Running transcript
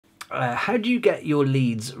How do you get your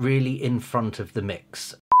leads really in front of the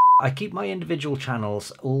mix? I keep my individual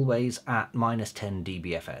channels always at -10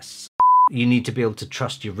 dBFS. You need to be able to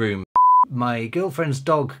trust your room. My girlfriend's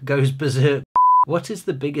dog goes berserk. What is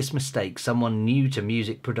the biggest mistake someone new to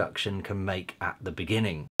music production can make at the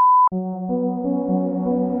beginning?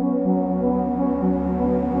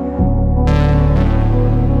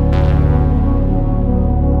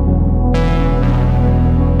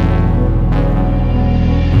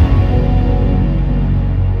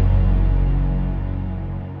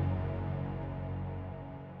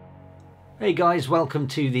 Hey guys, welcome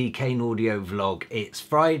to the Kane audio vlog. It's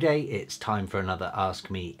Friday, it's time for another Ask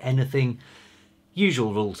Me Anything.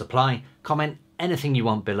 Usual rules apply. Comment anything you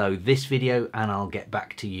want below this video and I'll get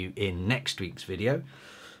back to you in next week's video.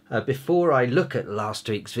 Before I look at last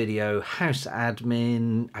week's video, house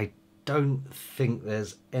admin, I don't think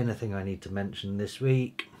there's anything I need to mention this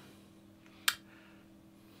week.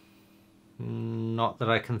 Not that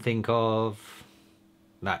I can think of.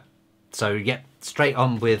 No. So yeah, straight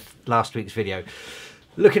on with last week's video.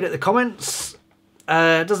 Looking at the comments,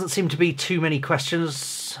 doesn't seem to be too many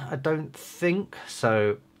questions, I don't think.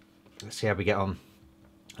 So let's see how we get on.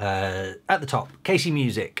 At the top, Casey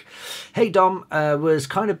Music. Hey Dom, was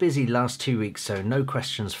kind of busy last 2 weeks, so no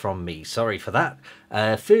questions from me. Sorry for that.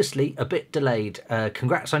 Firstly, a bit delayed.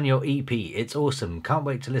 Congrats on your EP. It's awesome. Can't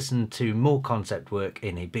wait to listen to more concept work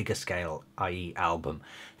in a bigger scale, i.e. album.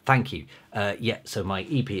 Thank you. Yeah, so my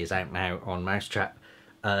EP is out now on Mousetrap.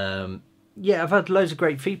 Yeah, I've had loads of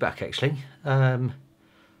great feedback actually.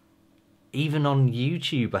 Even on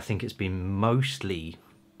YouTube, I think it's been mostly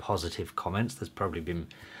positive comments. There's probably been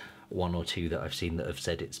one or two that I've seen that have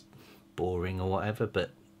said it's boring or whatever, but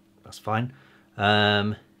that's fine.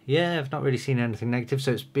 Yeah, I've not really seen anything negative,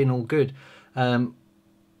 so it's been all good. And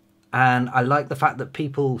I like the fact that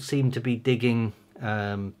people seem to be digging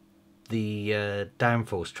the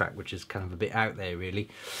Downforce track, which is kind of a bit out there really.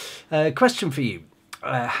 Question for you.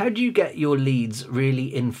 How do you get your leads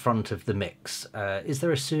really in front of the mix? Is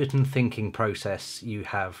there a certain thinking process you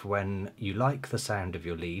have when you like the sound of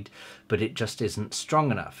your lead, but it just isn't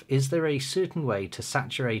strong enough? Is there a certain way to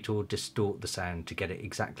saturate or distort the sound to get it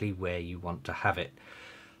exactly where you want to have it?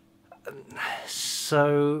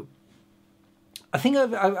 So I think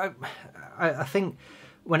I think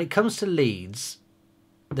when it comes to leads,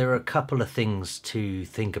 there are a couple of things to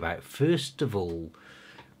think about. First of all,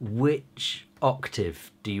 which octave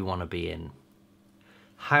do you want to be in?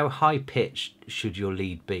 How high pitched should your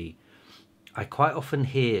lead be? I quite often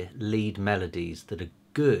hear lead melodies that are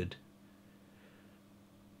good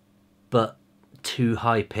but too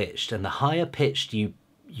high pitched, and the higher pitched you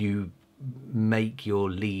make your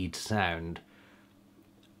lead sound,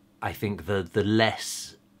 I think the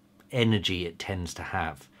less energy it tends to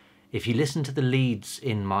have. If you listen to the leads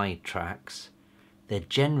in my tracks, they're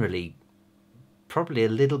generally probably a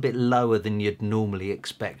little bit lower than you'd normally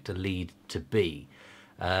expect a lead to be.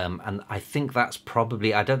 And I think that's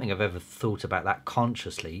probably, I don't think I've ever thought about that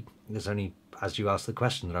consciously. It's only as you asked the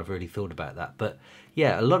question that I've really thought about that. But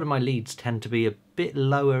yeah, a lot of my leads tend to be a bit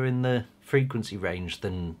lower in the frequency range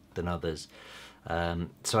than others.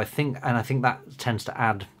 So I think that tends to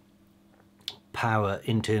add power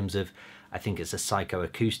in terms of, I think it's a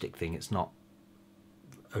psychoacoustic thing. It's not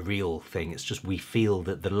a real thing. It's just we feel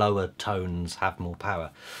that the lower tones have more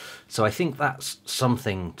power. So I think that's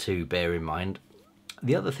something to bear in mind.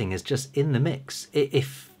 The other thing is just in the mix.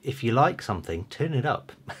 If you like something, turn it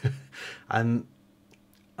up.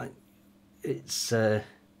 It's yeah,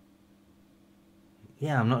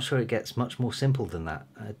 I'm not sure it gets much more simple than that,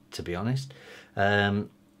 to be honest.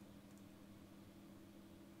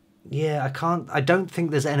 Yeah, I don't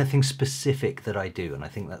think there's anything specific that I do, and I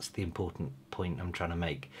think that's the important point I'm trying to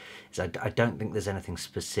make, is I don't think there's anything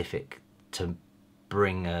specific to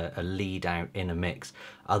bring a lead out in a mix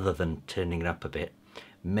other than turning it up a bit,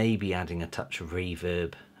 maybe adding a touch of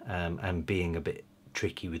reverb, and being a bit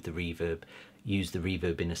tricky with the reverb. Use the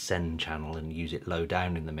reverb in a send channel and use it low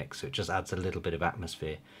down in the mix, so it just adds a little bit of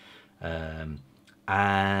atmosphere.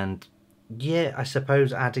 And yeah, I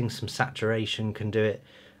suppose adding some saturation can do it.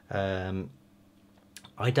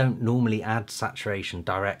 I don't normally add saturation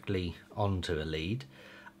directly onto a lead.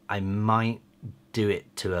 I might do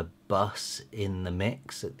it to a bus in the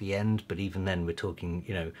mix at the end, but even then we're talking,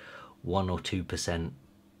 you know, 1 or 2%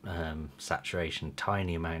 saturation,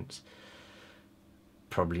 tiny amounts.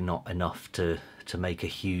 Probably not enough to make a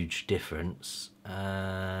huge difference.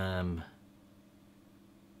 Yeah,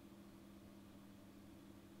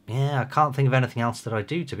 I can't think of anything else that I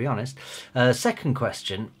do, to be honest. Second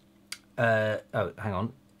question. Oh, hang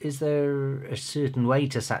on. is there a certain way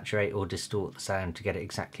to saturate or distort the sound to get it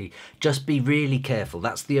exactly? Just be really careful.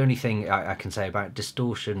 That's the only thing I can say about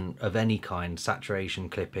distortion of any kind, saturation,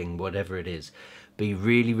 clipping, whatever it is. Be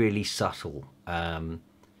really, really subtle.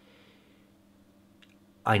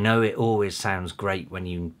 I know it always sounds great when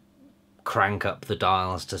you crank up the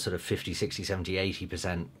dials to sort of 50, 60, 70,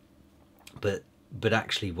 80%, but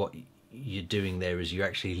actually what you're doing there is you're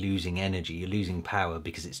actually losing energy, you're losing power,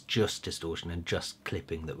 because it's just distortion and just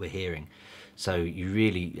clipping that we're hearing. So you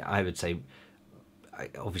really, I would say,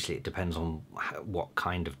 obviously it depends on what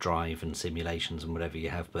kind of drive and simulations and whatever you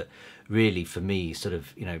have, but really for me, sort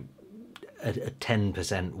of, you know, a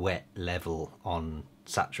 10% wet level on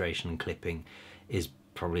saturation and clipping is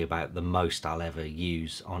probably about the most I'll ever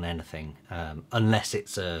use on anything, unless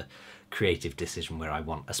it's a creative decision where I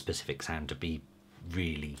want a specific sound to be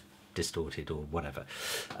really distorted or whatever.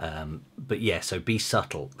 But yeah, so be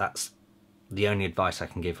subtle. That's the only advice I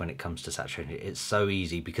can give when it comes to saturation. It's so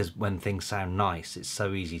easy, because when things sound nice, it's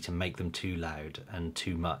so easy to make them too loud and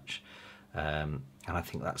too much. And I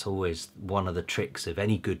think that's always one of the tricks of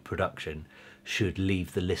any good production, should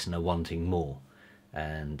leave the listener wanting more.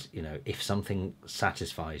 And, you know, if something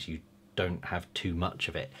satisfies you, don't have too much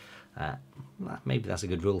of it. Maybe that's a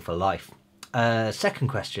good rule for life. Second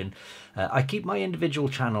question, I keep my individual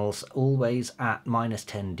channels always at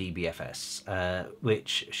 -10 dBFS,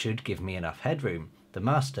 which should give me enough headroom. The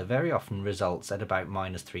master very often results at about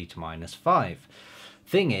 -3 to -5.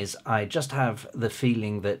 Thing is, I just have the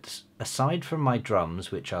feeling that aside from my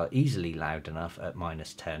drums, which are easily loud enough at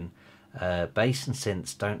 -10, bass and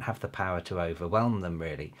synths don't have the power to overwhelm them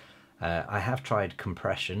really. I have tried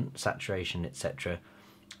compression, saturation, etc.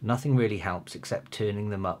 Nothing really helps except turning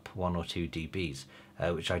them up 1 or 2 dBs,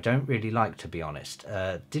 which I don't really like, to be honest.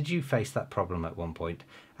 Did you face that problem at one point,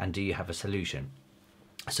 and do you have a solution?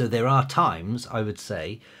 So there are times, I would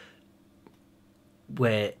say,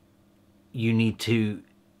 where you need to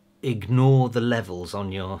ignore the levels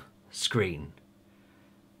on your screen.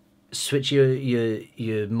 Switch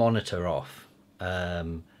your monitor off,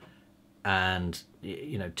 and,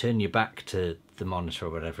 you know, turn your back to the monitor or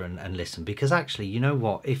whatever, and listen. Because actually, you know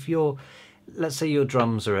what, if you're, let's say your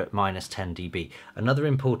drums are at -10 dB, another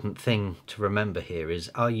important thing to remember here is,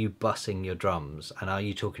 are you bussing your drums, and are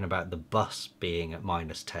you talking about the bus being at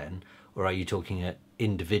 -10, or are you talking at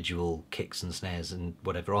individual kicks and snares and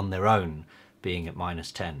whatever on their own being at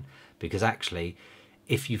 -10? Because actually,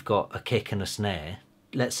 if you've got a kick and a snare,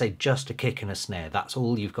 let's say just a kick and a snare, that's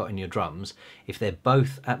all you've got in your drums. If they're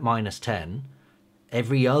both at -10,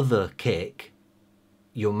 every other kick,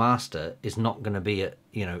 your master is not going to be at,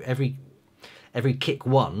 you know, every kick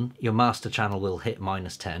one, your master channel will hit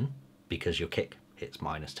 -10 because your kick hits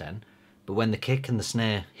 -10. But when the kick and the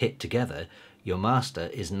snare hit together, your master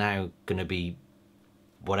is now going to be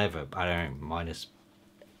whatever, I don't know,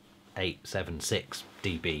 -8, 7, 6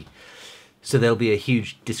 dB. So there'll be a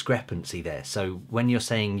huge discrepancy there. So when you're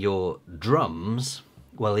saying your drums,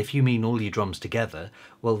 well, if you mean all your drums together,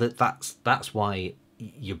 well, that's why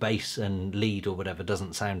your bass and lead or whatever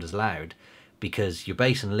doesn't sound as loud, because your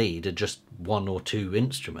bass and lead are just 1 or 2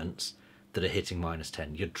 instruments that are hitting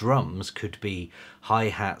 -10. Your drums could be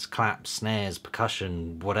hi-hats, claps, snares,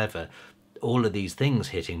 percussion, whatever, all of these things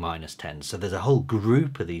hitting -10. So there's a whole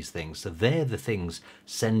group of these things. So they're the things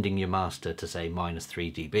sending your master to say -3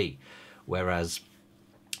 dB. Whereas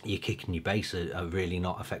your kick and your bass are really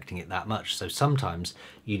not affecting it that much. So sometimes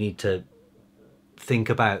you need to think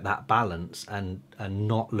about that balance and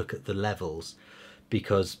not look at the levels,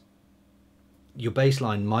 because your bass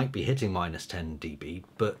line might be hitting -10 dB,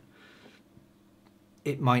 but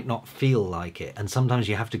it might not feel like it. And sometimes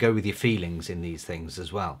you have to go with your feelings in these things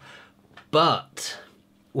as well. But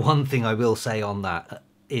one thing I will say on that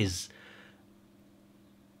is,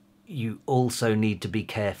 you also need to be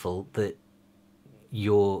careful that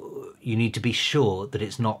you need to be sure that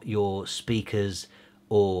it's not your speakers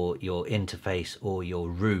or your interface or your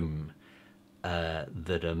room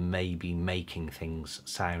that are maybe making things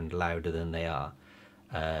sound louder than they are.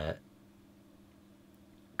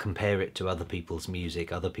 Compare it to other people's music,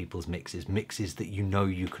 other people's mixes that you know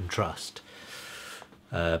you can trust,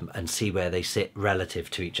 and see where they sit relative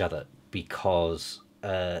to each other, because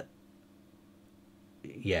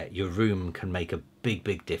yeah, your room can make a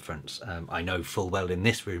big difference. I know full well in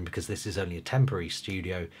this room, because this is only a temporary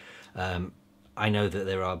studio, I know that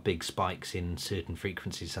there are big spikes in certain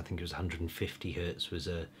frequencies. I think it was 150 hertz was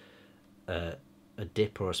a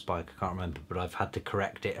dip or a spike, I can't remember, but I've had to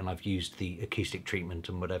correct it, and I've used the acoustic treatment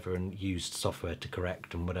and whatever, and used software to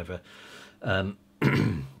correct and whatever,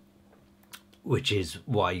 which is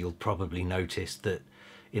why you'll probably notice that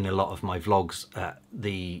in a lot of my vlogs,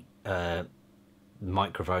 the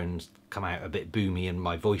microphones come out a bit boomy and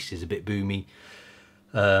my voice is a bit boomy,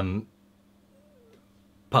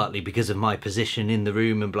 partly because of my position in the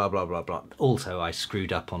room and blah blah blah blah. Also, I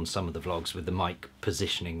screwed up on some of the vlogs with the mic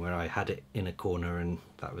positioning, where I had it in a corner and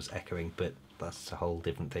that was echoing, but that's a whole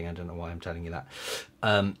different thing. I don't know why I'm telling you that.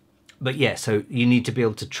 But yeah, so you need to be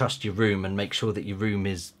able to trust your room and make sure that your room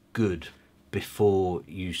is good before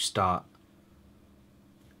you start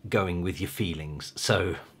going with your feelings.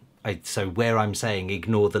 So where I'm saying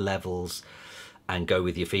ignore the levels and go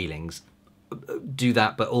with your feelings, do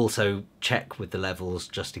that, but also check with the levels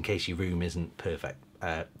just in case your room isn't perfect.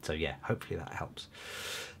 So yeah, hopefully that helps.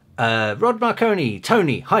 Rod Marconi,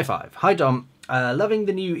 Tony, high five. Hi Dom, loving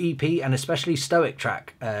the new EP and especially Stoic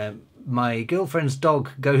track. My girlfriend's dog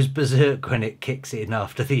goes berserk when it kicks in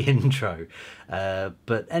after the intro.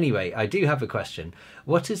 But anyway, I do have a question.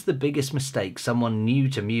 What is the biggest mistake someone new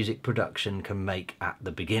to music production can make at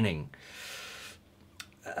the beginning?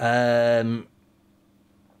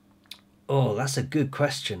 Oh, that's a good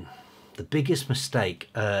question. The biggest mistake.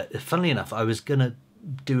 Funnily enough, I was going to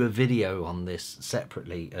do a video on this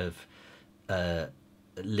separately of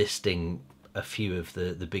listing a few of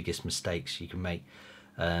the biggest mistakes you can make,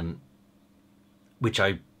 which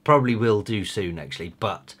I probably will do soon, actually.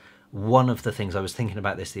 But one of the things, I was thinking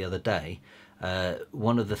about this the other day,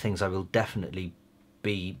 one of the things I will definitely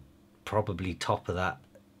be probably top of that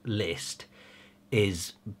list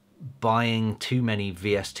is buying too many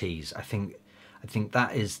VSTs. I think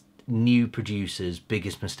that is new producers'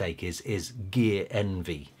 biggest mistake is gear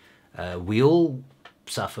envy. We all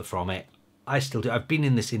suffer from it. I still do. I've been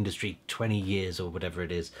in this industry 20 years or whatever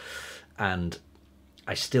it is, and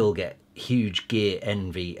I still get huge gear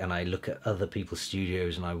envy, and I look at other people's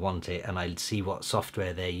studios and I want it, and I see what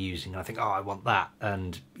software they're using and I think, oh, I want that.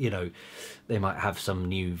 And you know, they might have some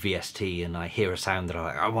new VST and I hear a sound that I'm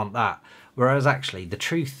like, I want that. Whereas actually the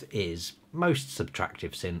truth is most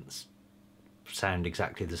subtractive synths sound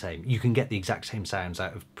exactly the same. You can get the exact same sounds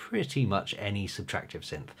out of pretty much any subtractive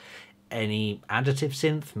synth. Any additive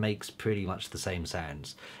synth makes pretty much the same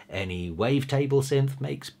sounds. Any wavetable synth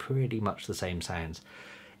makes pretty much the same sounds.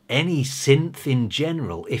 Any synth in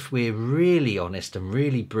general, if we're really honest and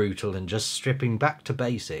really brutal and just stripping back to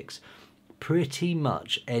basics, pretty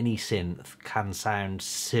much any synth can sound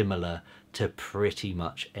similar to pretty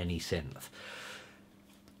much any synth.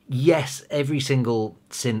 Yes, every single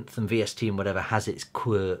synth and VST and whatever has its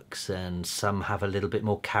quirks, and some have a little bit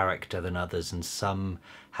more character than others, and some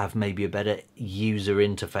have maybe a better user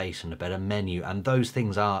interface and a better menu, and those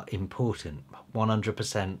things are important.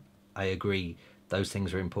 100% I agree, those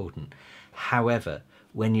things are important. However,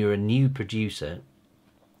 when you're a new producer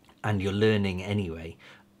and you're learning anyway,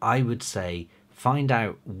 I would say find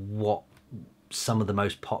out what some of the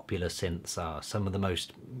most popular synths are, some of the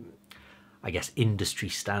most, I guess, industry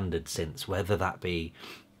standard synths, whether that be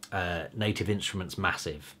Native Instruments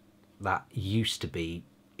Massive, that used to be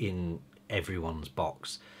in everyone's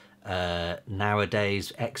box.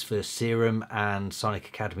 Nowadays, Xverse Serum and Sonic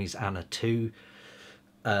Academy's Anna 2.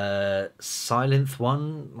 Sylenth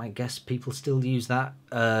 1, I guess people still use that.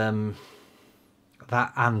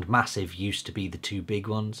 That and Massive used to be the two big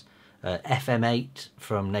ones. FM8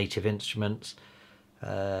 from Native Instruments.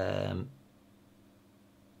 I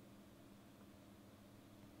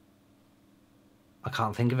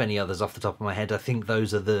can't think of any others off the top of my head. I think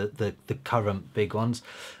those are the current big ones.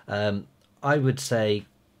 I would say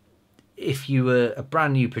if you were a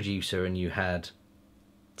brand new producer and you had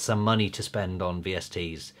some money to spend on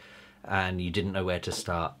VSTs and you didn't know where to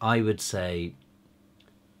start, I would say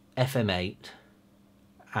FM8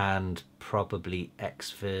 and probably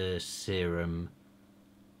Xverse Serum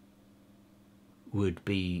would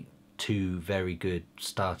be two very good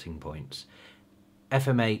starting points.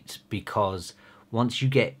 FM8 because once you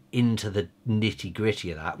get into the nitty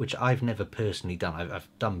gritty of that, which I've never personally done, I've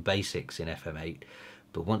done basics in FM8,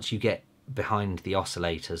 but once you get behind the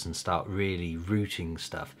oscillators and start really rooting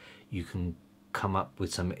stuff, you can come up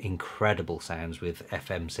with some incredible sounds with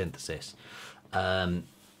FM synthesis. And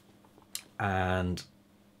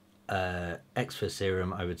Xverse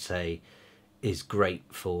Serum, I would say, is great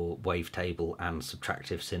for wavetable and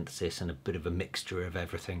subtractive synthesis and a bit of a mixture of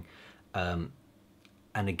everything.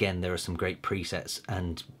 And again, there are some great presets,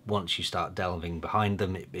 and once you start delving behind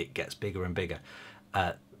them, it gets bigger and bigger.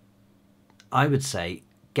 I would say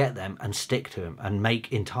get them and stick to them and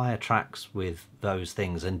make entire tracks with those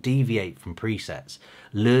things and deviate from presets.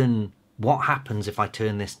 Learn what happens if I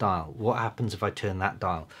turn this dial, what happens if I turn that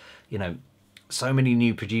dial. You know, so many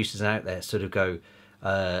new producers out there sort of go,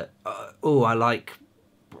 oh, I like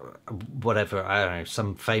whatever, I don't know,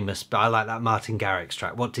 some famous, but I like that Martin Garrix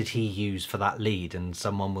track. What did he use for that lead? And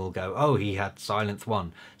someone will go, oh, he had Silent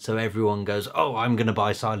One. So everyone goes, oh, I'm going to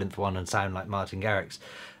buy Silent One and sound like Martin Garrix.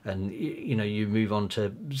 And, you know, you move on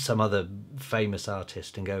to some other famous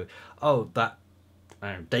artist and go, oh, that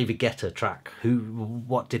David Guetta track,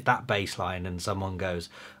 what did that bass line? And someone goes,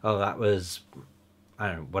 oh, that was, I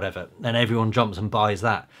don't know, whatever. And everyone jumps and buys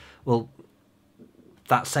that. Well,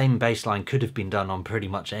 that same bass line could have been done on pretty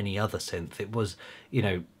much any other synth. It was, you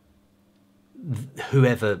know,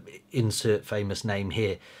 whoever, insert famous name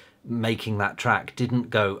here, making that track didn't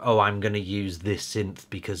go, oh, I'm going to use this synth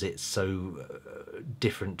because it's so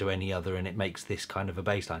different to any other and it makes this kind of a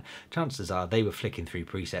bass line. Chances are they were flicking through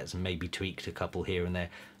presets and maybe tweaked a couple here and there.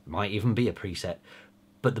 Might even be a preset.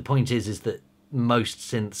 But the point is that most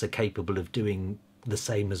synths are capable of doing the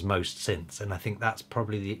same as most synths, and I think that's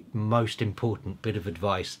probably the most important bit of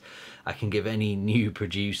advice I can give any new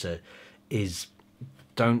producer, is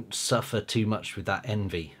don't suffer too much with that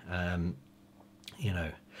envy. You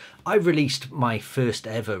know, I released my first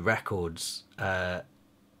ever records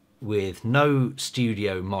with no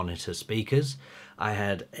studio monitor speakers. I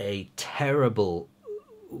had a terrible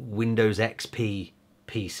Windows XP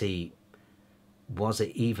PC. Was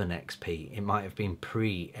it even XP? It might have been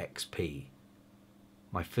pre-XP.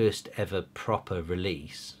 My first ever proper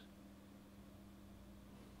release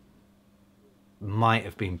might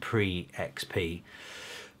have been pre-XP.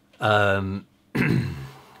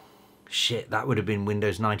 Shit, that would have been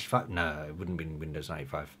Windows 95. No, it wouldn't have been Windows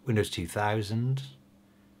 95. Windows 2000.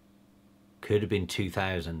 Could have been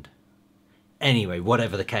 2000. Anyway,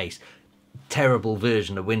 whatever the case, terrible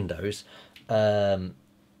version of Windows. You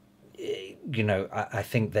know, I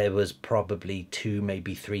think there was probably 2,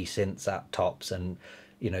 maybe 3 synths at tops, and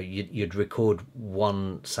you know, you'd record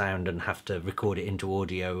one sound and have to record it into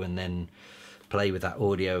audio and then play with that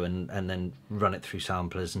audio and then run it through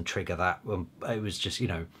samplers and trigger that. It was just, you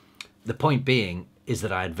know, the point being is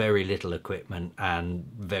that I had very little equipment and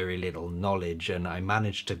very little knowledge, and I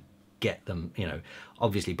managed to get them, you know,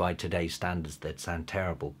 obviously by today's standards they'd sound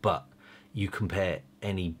terrible, but you compare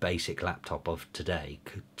any basic laptop of today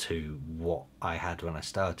to what I had when I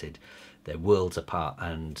started, they're worlds apart.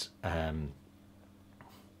 And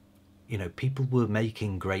you know, people were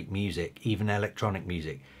making great music, even electronic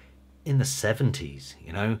music, in the 70s.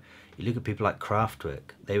 You know, you look at people like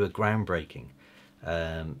Kraftwerk, they were groundbreaking,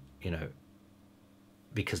 you know,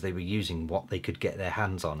 because they were using what they could get their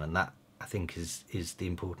hands on, and that, I think, is the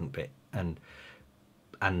important bit. And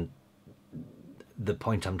the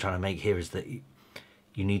point I'm trying to make here is that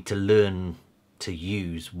you need to learn to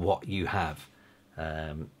use what you have.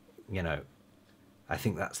 You know, I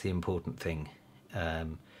think that's the important thing.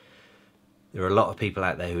 There are a lot of people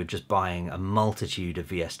out there who are just buying a multitude of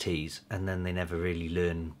VSTs and then they never really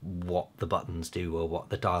learn what the buttons do or what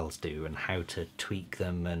the dials do and how to tweak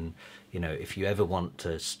them. And, you know, if you ever want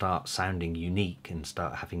to start sounding unique and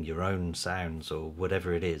start having your own sounds or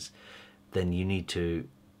whatever it is, then you need to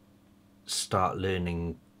start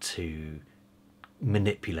learning to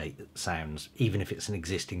manipulate sounds, even if it's an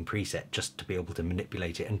existing preset, just to be able to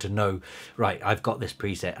manipulate it and to know, right, I've got this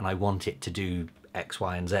preset and I want it to do X,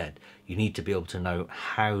 Y, and Z. You need to be able to know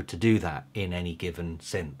how to do that in any given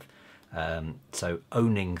synth. So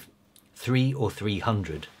owning 300 or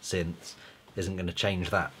 300 synths isn't going to change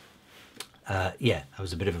that. Yeah, that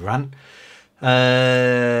was a bit of a rant.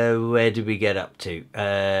 Where did we get up to?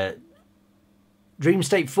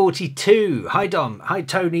 Dreamstate 42. Hi Dom. Hi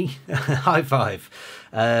Tony. High five.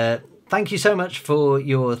 Thank you so much for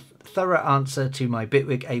your thorough answer to my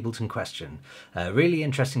Bitwig Ableton question. Really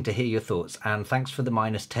interesting to hear your thoughts, and thanks for the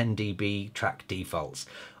 -10 dB track defaults.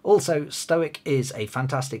 Also, Stoic is a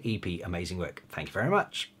fantastic EP, amazing work. Thank you very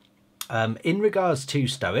much. In regards to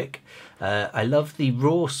Stoic, I love the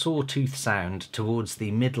raw sawtooth sound towards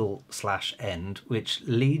the middle/end, which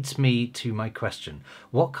leads me to my question.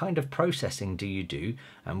 What kind of processing do you do,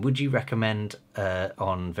 and would you recommend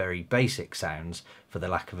on very basic sounds, for the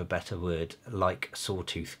lack of a better word, like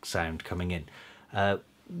sawtooth sound coming in?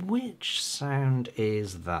 Which sound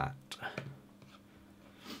is that?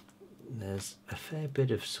 There's a fair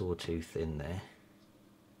bit of sawtooth in there.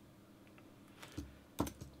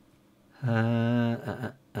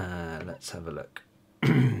 Let's have a look.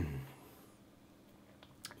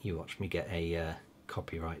 You watch me get a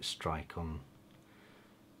copyright strike on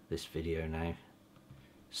this video now.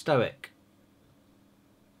 Stoic.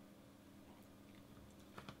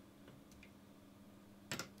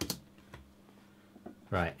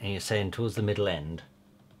 Right, and you're saying towards the middle end.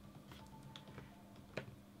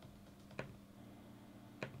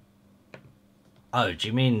 Oh, do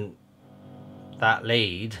you mean that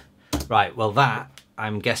lead. Right, well that,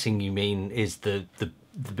 I'm guessing you mean, is the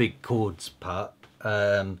big chords part.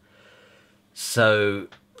 So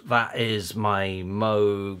that is my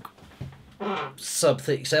Moog Sub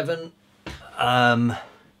 37.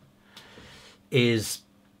 Is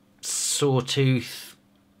sawtooth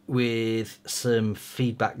with some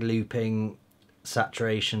feedback looping,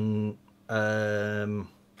 saturation. So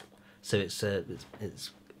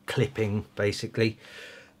it's clipping basically.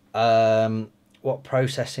 What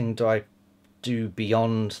processing do I do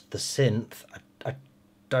beyond the synth? I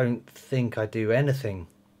don't think I do anything.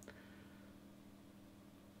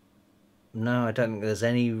 No, I don't think there's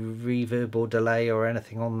any reverb or delay or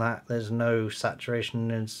anything on that. There's no saturation.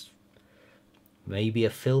 There's maybe a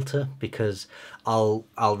filter, because I'll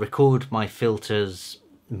record my filters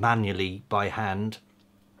manually by hand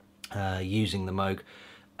using the Moog,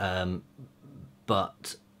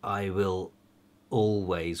 but I will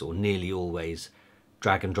always, or nearly always,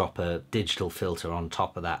 drag and drop a digital filter on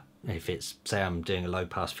top of that. If it's, say I'm doing a low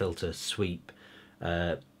pass filter sweep,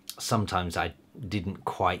 sometimes I didn't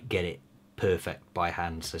quite get it perfect by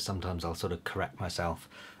hand, so sometimes I'll sort of correct myself,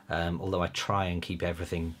 although I try and keep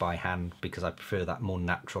everything by hand because I prefer that more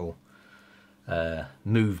natural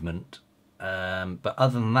movement. But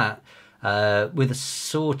other than that, with a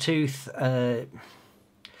sawtooth, I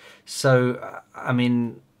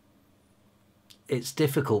mean, it's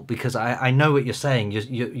difficult because I know what you're saying.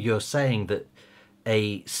 You're saying that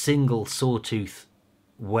a single sawtooth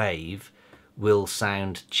wave will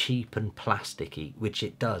sound cheap and plasticky, which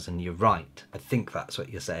it does, and you're right. I think that's what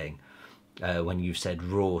you're saying when you said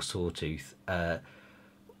raw sawtooth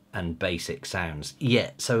and basic sounds.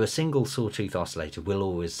 Yeah, so a single sawtooth oscillator will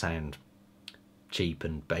always sound cheap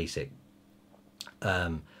and basic.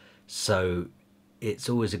 So it's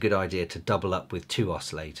always a good idea to double up with two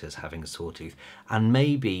oscillators having a sawtooth. And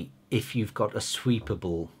maybe if you've got a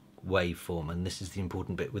sweepable waveform, and this is the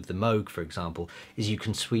important bit with the Moog, for example, is you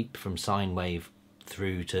can sweep from sine wave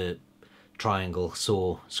through to triangle,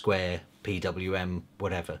 saw, square, PWM,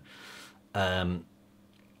 whatever. And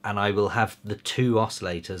I will have the two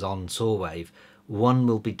oscillators on saw wave. One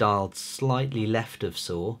will be dialed slightly left of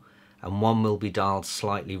saw, and one will be dialed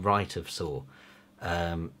slightly right of saw,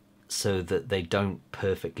 so that they don't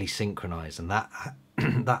perfectly synchronize, and that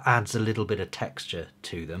that adds a little bit of texture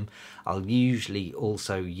to them. I'll usually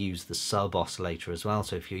also use the sub oscillator as well,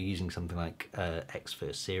 so if you're using something like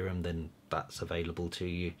X-First Serum, then that's available to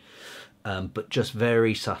you, but just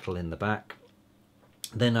very subtle in the back.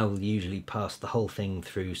 Then I will usually pass the whole thing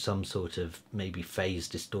through some sort of maybe phase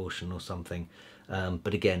distortion or something,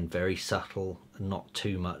 but again very subtle, not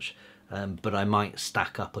too much. But I might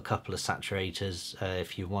stack up a couple of saturators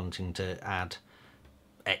if you're wanting to add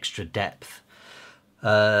extra depth.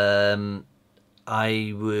 I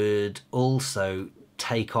would also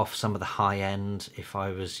take off some of the high end if I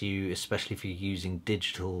was you, especially if you're using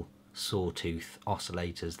digital sawtooth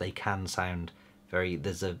oscillators. They can sound very,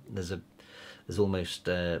 there's almost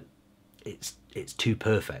it's too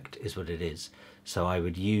perfect is what it is. So I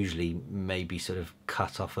would usually maybe sort of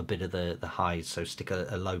cut off a bit of the highs, so stick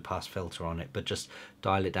a low pass filter on it, but just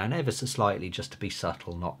dial it down ever so slightly just to be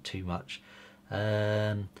subtle, not too much.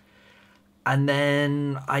 And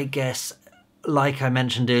then I guess, like I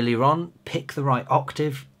mentioned earlier on, pick the right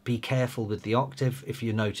octave. Be careful with the octave. If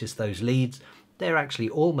you notice those leads, they're actually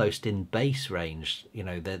almost in bass range. You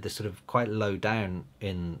know, they're sort of quite low down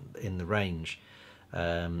in the range.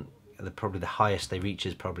 Probably the highest they reach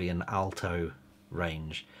is probably an alto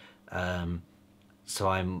range. So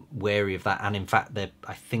I'm wary of that. And in fact,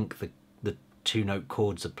 I think the two note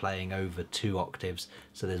chords are playing over 2 octaves,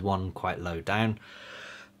 so there's one quite low down.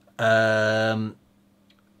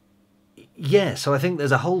 Yeah, so I think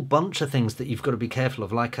there's a whole bunch of things that you've got to be careful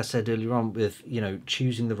of. Like I said earlier on, with, you know,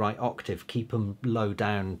 choosing the right octave, keep them low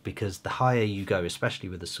down, because the higher you go, especially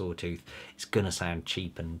with a sawtooth, it's going to sound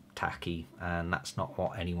cheap and tacky, and that's not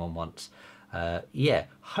what anyone wants. Yeah,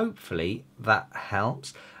 hopefully that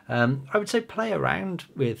helps. I would say play around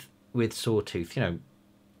with sawtooth. You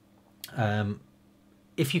know,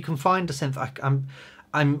 if you can find a synth,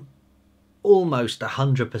 I'm almost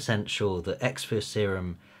 100% sure that X-First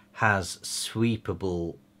Serum has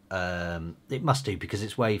sweepable. It must do, because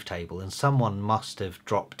it's wavetable, and someone must have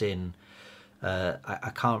dropped in.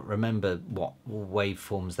 I can't remember what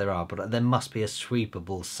waveforms there are, but there must be a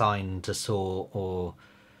sweepable sine to saw, or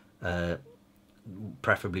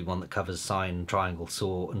preferably one that covers sine, triangle,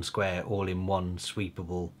 saw, and square all in one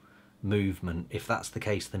sweepable movement. If that's the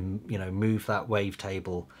case, then, you know, move that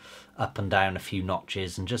wavetable up and down a few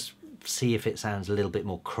notches and just see if it sounds a little bit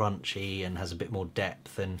more crunchy and has a bit more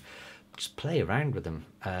depth, and just play around with them.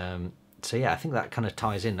 So yeah, I think that kind of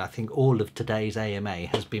ties in. I think all of today's AMA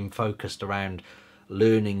has been focused around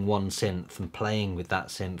learning one synth and playing with that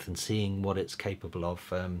synth and seeing what it's capable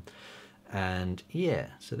of. And yeah,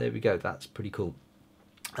 so there we go. That's pretty cool.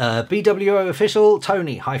 BWO official,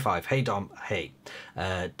 Tony, high five. Hey Dom, hey.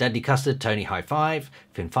 Deadly Custard, Tony, high five.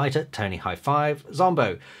 Finn Fighter, Tony, high five.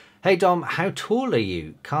 Zombo, hey Dom, how tall are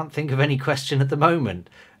you? Can't think of any question at the moment.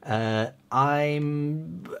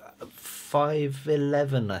 I'm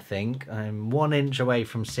 5'11", I think. I'm 1 inch away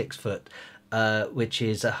from 6 foot, which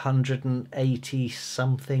is 180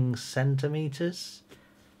 something centimeters.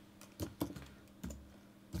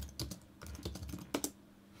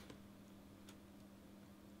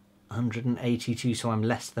 182, so I'm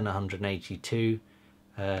less than 182.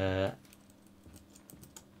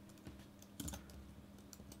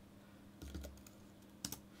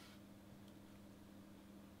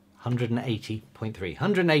 180.3,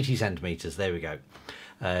 180 centimeters. There we go.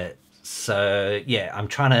 So yeah, I'm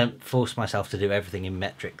trying to force myself to do everything in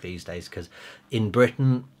metric these days, because in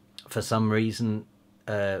Britain, for some reason,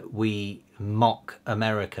 we mock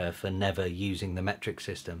America for never using the metric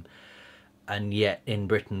system. And yet in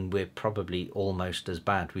Britain, we're probably almost as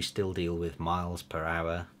bad. We still deal with miles per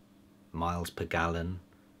hour, miles per gallon.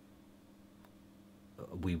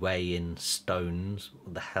 We weigh in stones.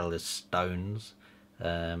 What the hell is stones?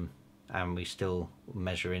 And we still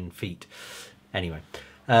measure in feet. Anyway,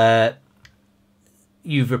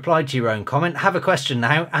 you've replied to your own comment. Have a question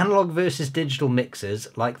now. Analog versus digital mixers,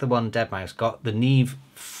 like the one Deadmau5 got, the Neve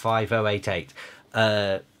 5088.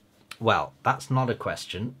 Well, that's not a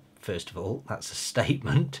question. First of all, that's a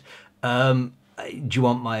statement. Do you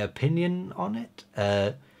want my opinion on it?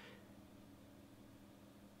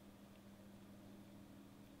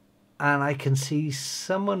 And I can see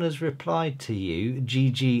someone has replied to you,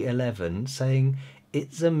 GG11, saying,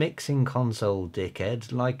 it's a mixing console,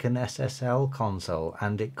 dickhead, like an SSL console,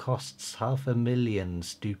 and it costs $500,000,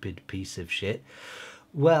 stupid piece of shit.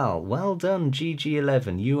 Well done,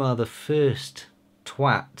 GG11. You are the first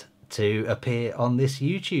twat to appear on this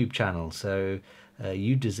YouTube channel, so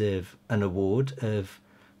you deserve an award of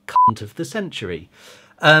cunt of the century.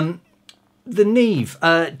 The Neve,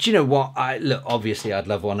 do you know what? Look, obviously I'd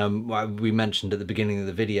love one. We mentioned at the beginning of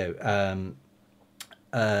the video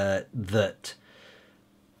that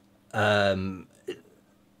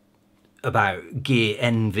about gear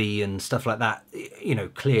envy and stuff like that. You know,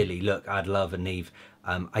 clearly, look, I'd love a Neve.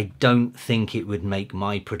 I don't think it would make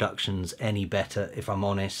my productions any better, if I'm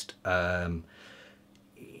honest. I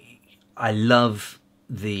love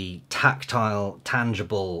the tactile,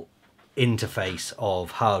 tangible interface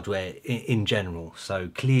of hardware in general. So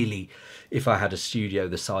clearly, if I had a studio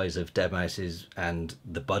the size of Deadmau5's and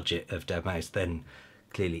the budget of Deadmau5, then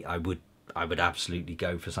clearly I would absolutely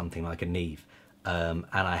go for something like a Neve. And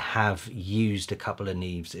I have used a couple of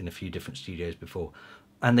Neves in a few different studios before.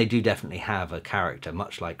 And they do definitely have a character,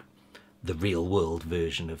 much like the real world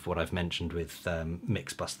version of what I've mentioned with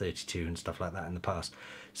Mix Plus 32 and stuff like that in the past.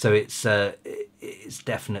 So it's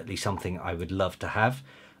definitely something I would love to have.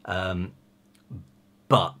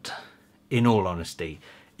 But in all honesty,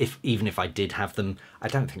 even if I did have them, I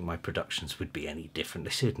don't think my productions would be any different.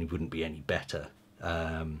 They certainly wouldn't be any better,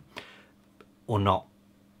 or not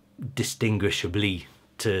distinguishably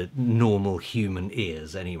to normal human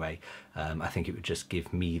ears anyway. I think it would just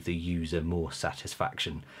give me, the user, more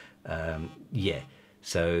satisfaction. Yeah,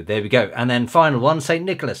 so there we go. And then final one, St.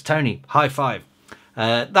 Nicholas, Tony, high five.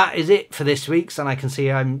 That is it for this week's, and I can see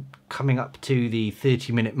I'm coming up to the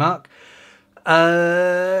 30-minute mark.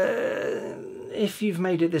 If you've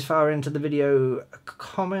made it this far into the video,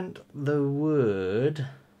 comment the word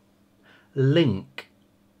link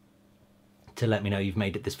to let me know you've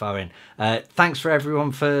made it this far in. Thanks for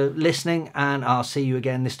everyone for listening, and I'll see you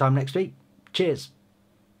again this time next week. Cheers.